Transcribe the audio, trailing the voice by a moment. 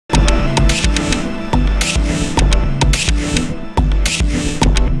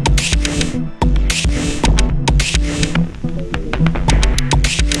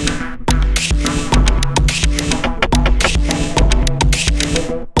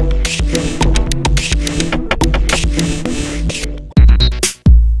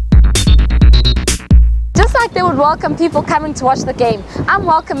welcome people coming to watch the game. I'm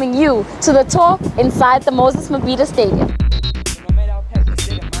welcoming you to the tour inside the Moses Mabhida Stadium.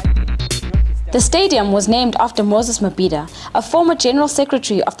 The stadium was named after Moses Mabhida, a former General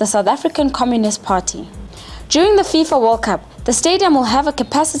Secretary of the South African Communist Party. During the FIFA World Cup, the stadium will have a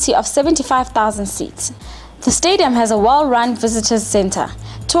capacity of 75,000 seats. The stadium has a well-run visitors center.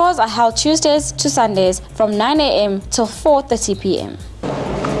 Tours are held Tuesdays to Sundays from 9 a.m. till 4:30 p.m.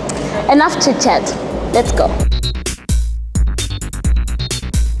 Enough chit-chat. Let's go.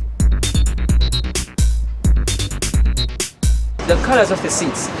 The colors of the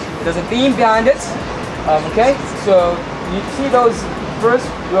seats. There's a theme behind it. Okay, so you see those first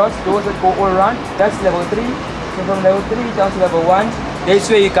rows, those that go all around. That's level 3. So from level 3 down to level 1. This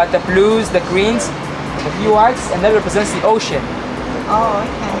way you got the blues, the greens, the few whites, and that represents the ocean. Oh,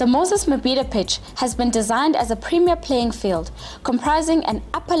 okay. The Moses Mabhida pitch has been designed as a premier playing field, comprising an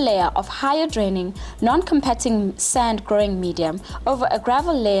upper layer of higher draining, non-compacting sand growing medium over a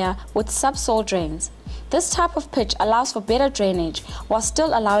gravel layer with subsoil drains. This type of pitch allows for better drainage while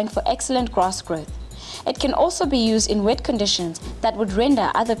still allowing for excellent grass growth. It can also be used in wet conditions that would render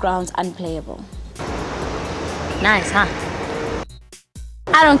other grounds unplayable. Nice, huh?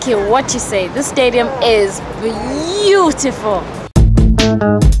 I don't care what you say, this stadium is beautiful.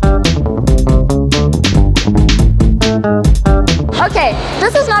 Okay,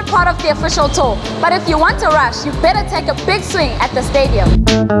 this is not part of the official tour, but if you want to rush, you better take a big swing at the stadium.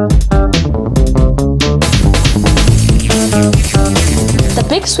 The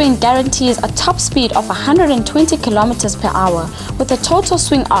big swing guarantees a top speed of 120 kilometers per hour with a total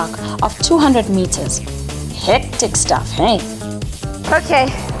swing arc of 200 meters. Hectic stuff, hey? Okay,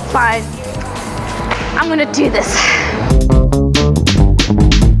 fine. I'm gonna do this.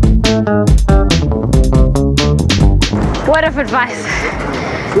 Word of advice.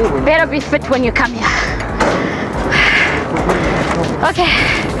 Better be fit when you come here. Okay,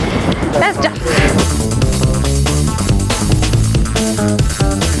 let's jump.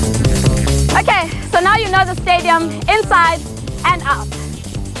 Okay, so now you know the stadium inside and out.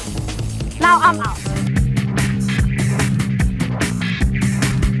 Now I'm out.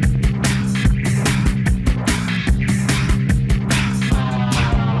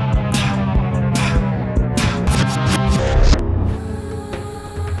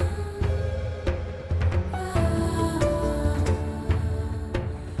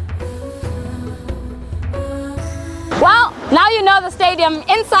 Well, now you know the stadium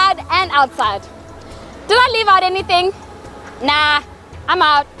inside and outside. Did I leave out anything? Nah, I'm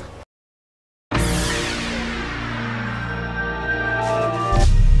out.